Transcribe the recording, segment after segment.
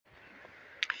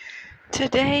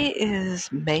Today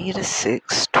is May the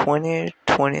 6th,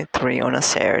 2023 on a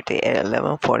Saturday at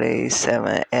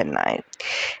 11:47 at night.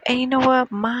 And you know what?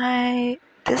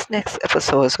 This next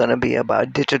episode is going to be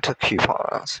about digital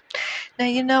coupons.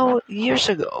 Now, years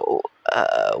ago,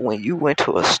 when you went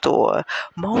to a store,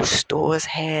 most stores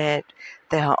had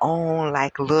their own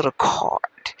like little card.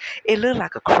 It looked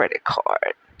like a credit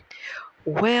card.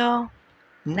 Well,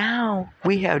 now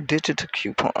we have digital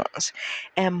coupons,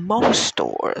 and most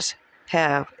stores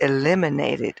have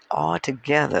eliminated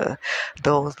altogether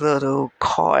those little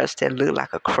cards that look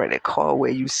like a credit card where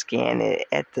you scan it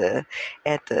at the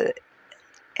at the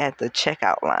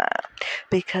checkout line.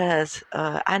 Because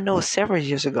I know several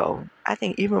years ago, I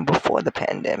think even before the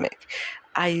pandemic,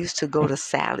 I used to go to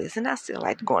Sally's, and I still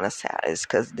like going to Sally's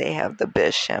because they have the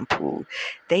best shampoo.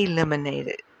 They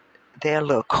eliminated their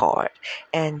little card.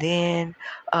 And then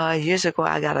years ago,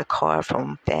 I got a card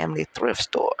from Family Thrift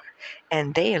Store,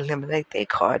 and they eliminate their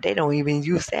card. They don't even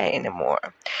use that anymore.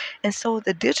 And so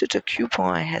the digital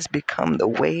coupon has become the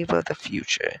wave of the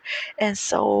future. And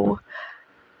so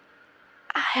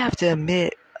I have to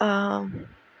admit,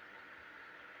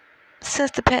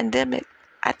 since the pandemic,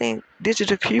 I think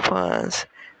digital coupons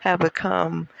have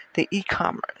become the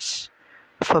e-commerce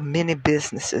for many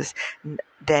businesses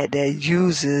that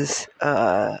uses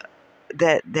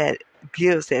that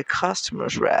gives their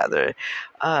customers rather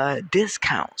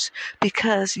discounts.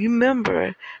 Because you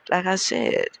remember, like I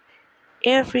said,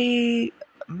 every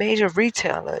major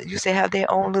retailer used to have their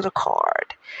own little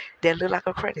card that looked like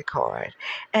a credit card.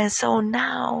 And so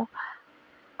now,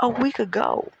 a week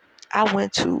ago, I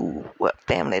went to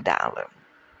Family Dollar,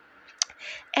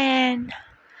 and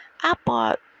I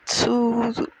bought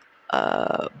two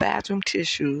bathroom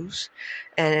tissues,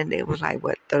 and it was like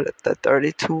the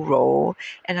 32 roll,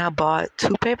 and I bought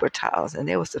two paper towels, and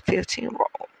it was the 15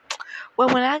 roll. Well,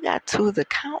 when I got to the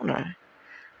counter,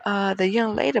 the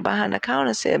young lady behind the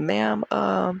counter said, "Ma'am,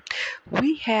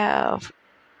 we have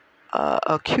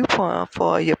a coupon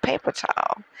for your paper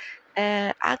towel,"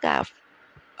 and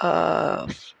uh,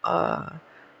 uh,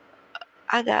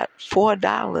 I got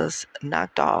 $4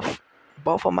 knocked off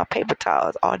both of my paper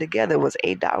towels. Altogether, it was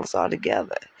 $8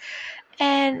 altogether.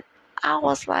 And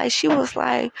she was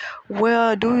like,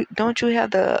 "Well, don't you have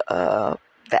the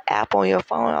app on your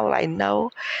phone?" I was like,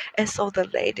 "No." And so the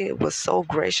lady was so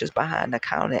gracious behind the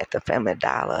counter at the Family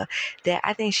Dollar that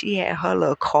I think she had her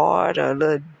little card or a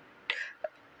little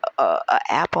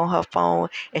app on her phone,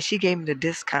 and she gave me the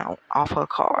discount off her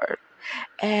card.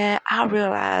 And I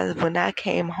realized when I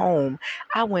came home,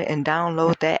 I went and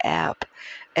downloaded that app,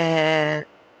 and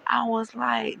I was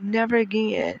like, never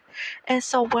again. And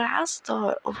so what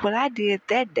I did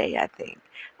that day, I think,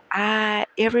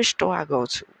 every store I go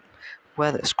to,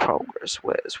 whether it's Kroger's,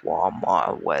 whether it's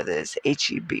Walmart, whether it's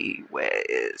HEB, whether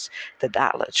it's the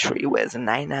Dollar Tree, whether it's a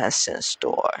 99-cent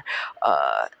store,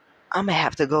 I'm gonna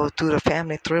have to go through the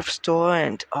Family Thrift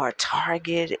Store or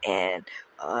Target and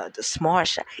the Smart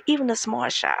Shop, even the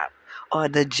Smart Shop or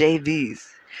the JV's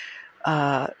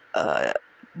uh, uh,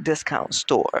 discount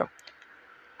store.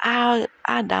 I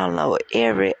download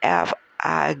every app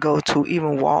I go to,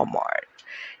 even Walmart,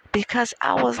 because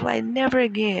I was like, never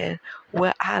again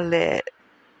will I let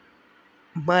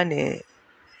money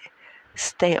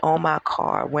stay on my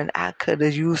card when I could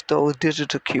have used those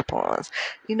digital coupons.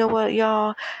 You know what,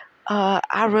 y'all?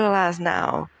 I realize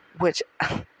now, which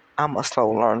I'm a slow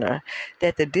learner,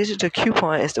 that the digital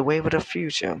coupon is the wave of the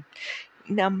future.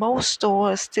 Now, most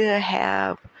stores still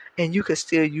have, and you can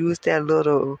still use that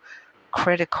little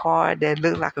credit card that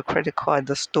look like a credit card,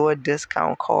 the store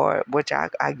discount card, which I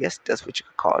guess that's what you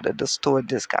could call it, the store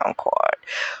discount card.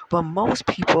 But most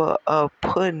people are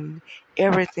putting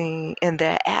everything in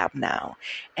their app now.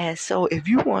 And so if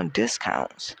you want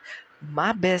discounts,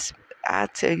 I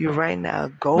tell you right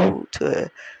now, go to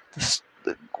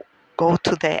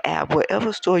that app,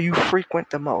 whatever store you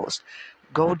frequent the most.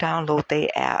 Go download their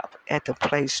app at the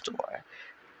Play Store,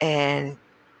 and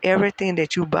everything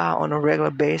that you buy on a regular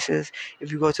basis,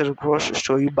 if you go to the grocery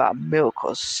store, you buy milk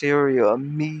or cereal or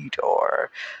meat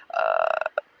or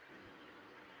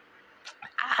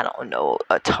I don't know,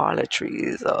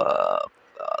 toiletries or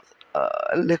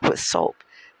liquid soap,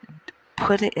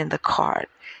 put it in the cart,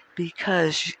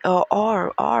 because well,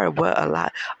 a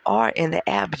lot, or in the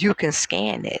app you can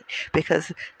scan it,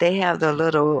 because they have the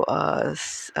little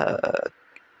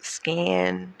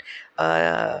scan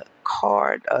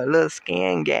card, a little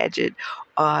scan gadget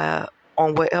on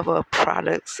whatever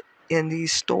products in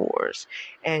these stores,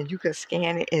 and you can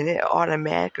scan it and it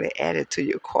automatically add it to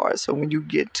your card. So when you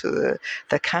get to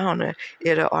the counter,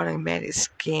 it'll automatically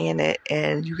scan it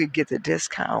and you could get the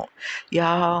discount.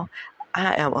 Y'all,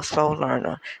 I am a slow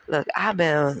learner. Look, I've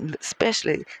been,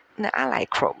 especially, now I like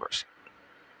Kroger's.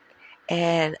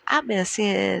 And I've been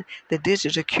seeing the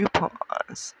digital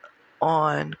coupons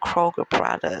on Kroger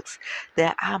products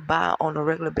that I buy on a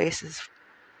regular basis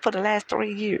for the last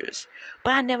 3 years.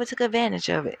 But I never took advantage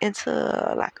of it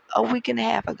until like a week and a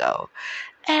half ago.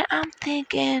 And I'm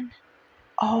thinking,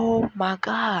 oh my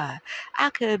God,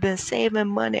 I could have been saving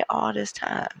money all this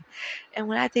time. And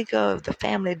when I think of the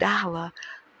Family Dollar,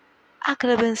 I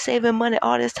could have been saving money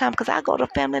all this time because I go to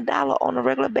Family Dollar on a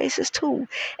regular basis too.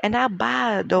 And I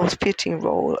buy those 15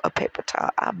 roll of paper towel.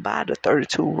 I buy the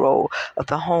 32 roll of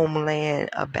the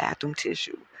Homeland bathroom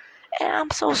tissue. And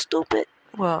I'm so stupid.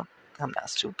 Well, I'm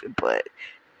not stupid, but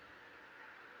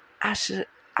I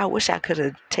wish I could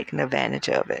have taken advantage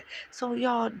of it. So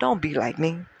y'all don't be like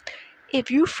me.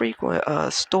 If you frequent a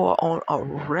store on a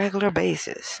regular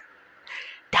basis,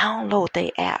 download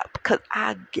their app, because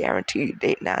I guarantee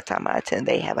you 9 times out of 10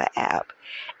 they have an app,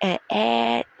 and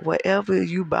add whatever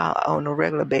you buy on a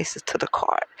regular basis to the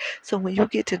cart. So when you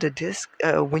get to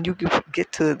the when you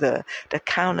get to the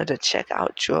counter to check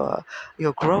out your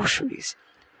groceries,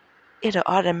 it'll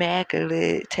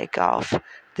automatically take off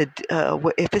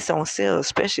if it's on sale,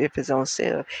 especially if it's on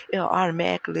sale, it'll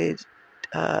automatically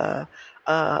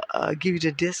give you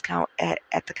the discount at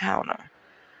the counter.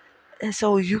 And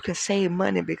so you can save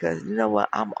money, because you know what?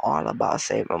 I'm all about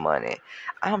saving money.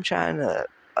 I'm trying to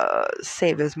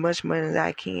save as much money as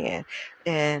I can.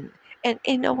 And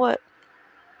you know what?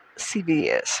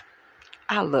 CVS,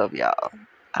 I love y'all.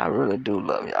 I really do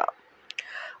love y'all.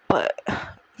 But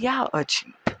y'all are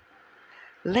cheap.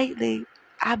 Lately,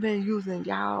 I've been using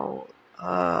y'all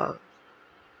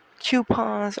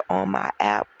coupons on my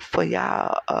app for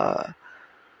y'all.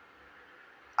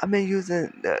 I've been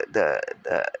using the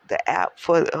app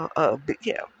for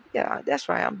yeah, that's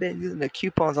right. I've been using the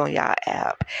coupons on y'all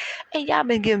app, and y'all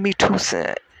been giving me 2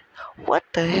 cents. What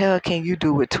the hell can you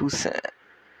do with 2 cents?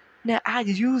 Now I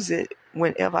use it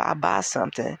whenever I buy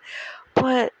something,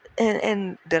 but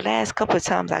in the last couple of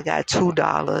times I got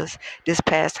 $2. This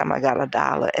past time I got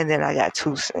 $1, and then I got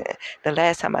 2 cents. The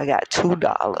last time I got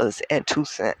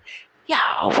 $2.02.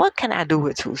 Y'all, what can I do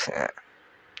with 2 cents?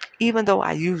 Even though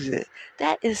I use it,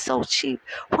 that is so cheap.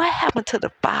 What happened to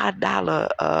the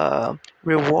 $5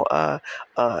 reward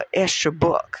extra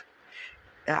buck?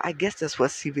 I guess that's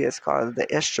what CVS calls it,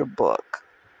 the extra buck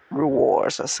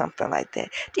rewards or something like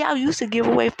that. Y'all used to give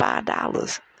away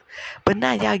 $5. But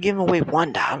now y'all giving away $1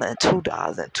 and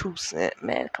 $2.02.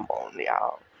 Man, come on,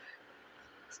 y'all.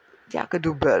 Y'all could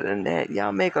do better than that.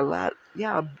 Y'all make a lot.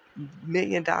 Y'all $1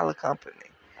 million company.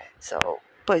 So,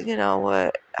 but you know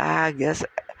what? I guess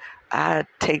I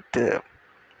take the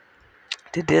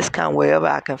discount wherever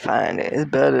I can find it. It's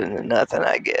better than nothing,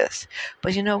 I guess.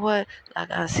 But you know what? Like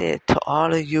I said, to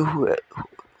all of you who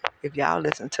if y'all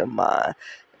listen to my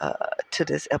to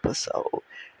this episode,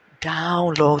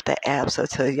 download the apps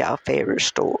to y'all favorite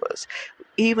stores.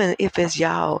 Even if it's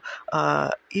y'all,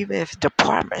 even if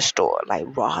department store like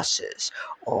Ross's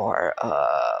or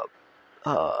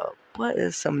what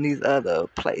is some of these other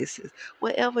places,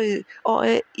 whatever,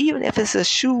 or even if it's a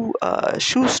shoe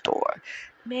store,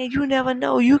 man, you never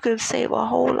know. You could save a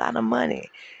whole lot of money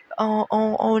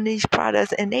on these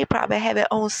products, and they probably have it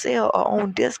on sale or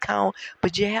on discount,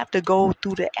 but you have to go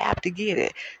through the app to get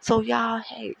it. So y'all,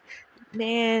 hey,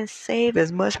 man, save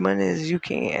as much money as you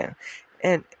can,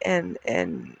 and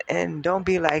don't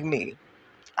be like me.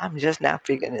 I'm just now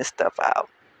figuring this stuff out.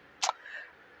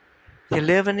 You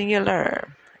live and you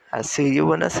learn. I see you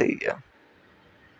when I see you.